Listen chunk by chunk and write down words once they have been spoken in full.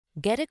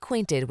Get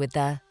acquainted with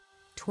the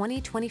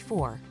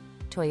 2024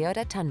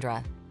 Toyota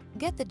Tundra.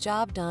 Get the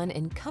job done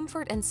in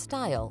comfort and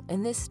style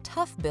in this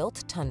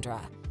tough-built Tundra.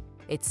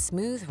 Its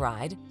smooth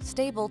ride,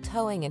 stable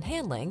towing and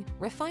handling,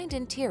 refined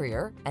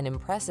interior, and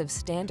impressive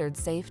standard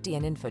safety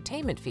and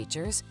infotainment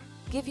features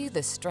give you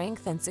the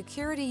strength and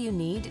security you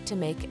need to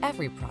make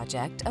every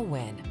project a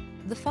win.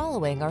 The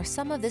following are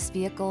some of this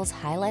vehicle's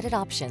highlighted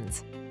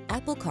options: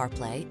 Apple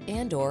CarPlay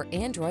and/or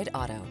Android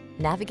Auto,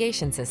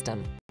 navigation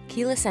system,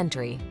 keyless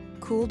entry,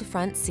 cooled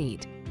front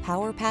seat,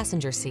 power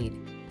passenger seat,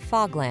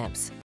 fog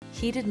lamps,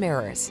 heated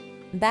mirrors,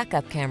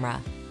 backup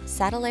camera,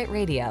 satellite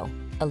radio,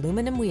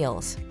 aluminum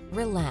wheels.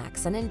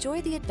 Relax and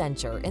enjoy the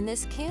adventure in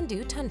this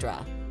can-do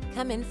Tundra.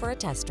 Come in for a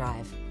test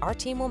drive. Our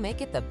team will make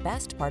it the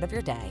best part of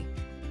your day.